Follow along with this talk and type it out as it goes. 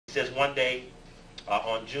He says one day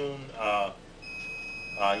on June,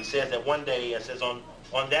 he says that one day, it says on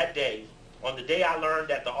that day, on the day I learned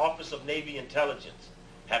that the Office of Navy Intelligence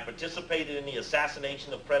had participated in the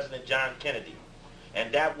assassination of President John Kennedy,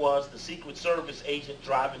 and that was the Secret Service agent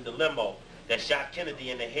driving the limo that shot Kennedy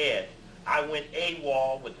in the head, I went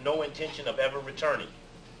AWOL with no intention of ever returning.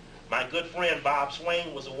 My good friend Bob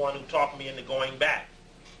Swain was the one who talked me into going back.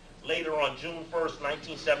 Later on June 1st,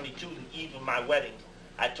 1972, the eve of my wedding,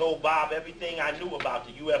 I told Bob everything I knew about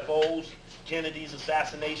the UFOs, Kennedy's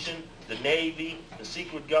assassination, the Navy, the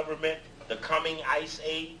secret government, the coming ice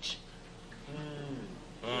age.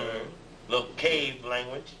 Little cave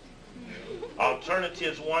language.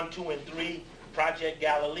 Alternatives 1, 2, and 3, Project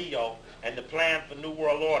Galileo, and the plan for New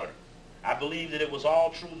World Order. I believe that it was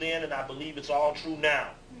all true then, and I believe it's all true now.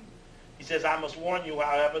 He says, I must warn you,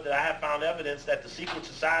 however, that I have found evidence that the secret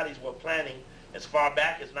societies were planning as far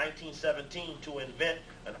back as 1917 to invent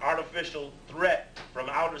an artificial threat from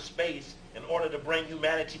outer space in order to bring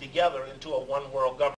humanity together into a one-world government.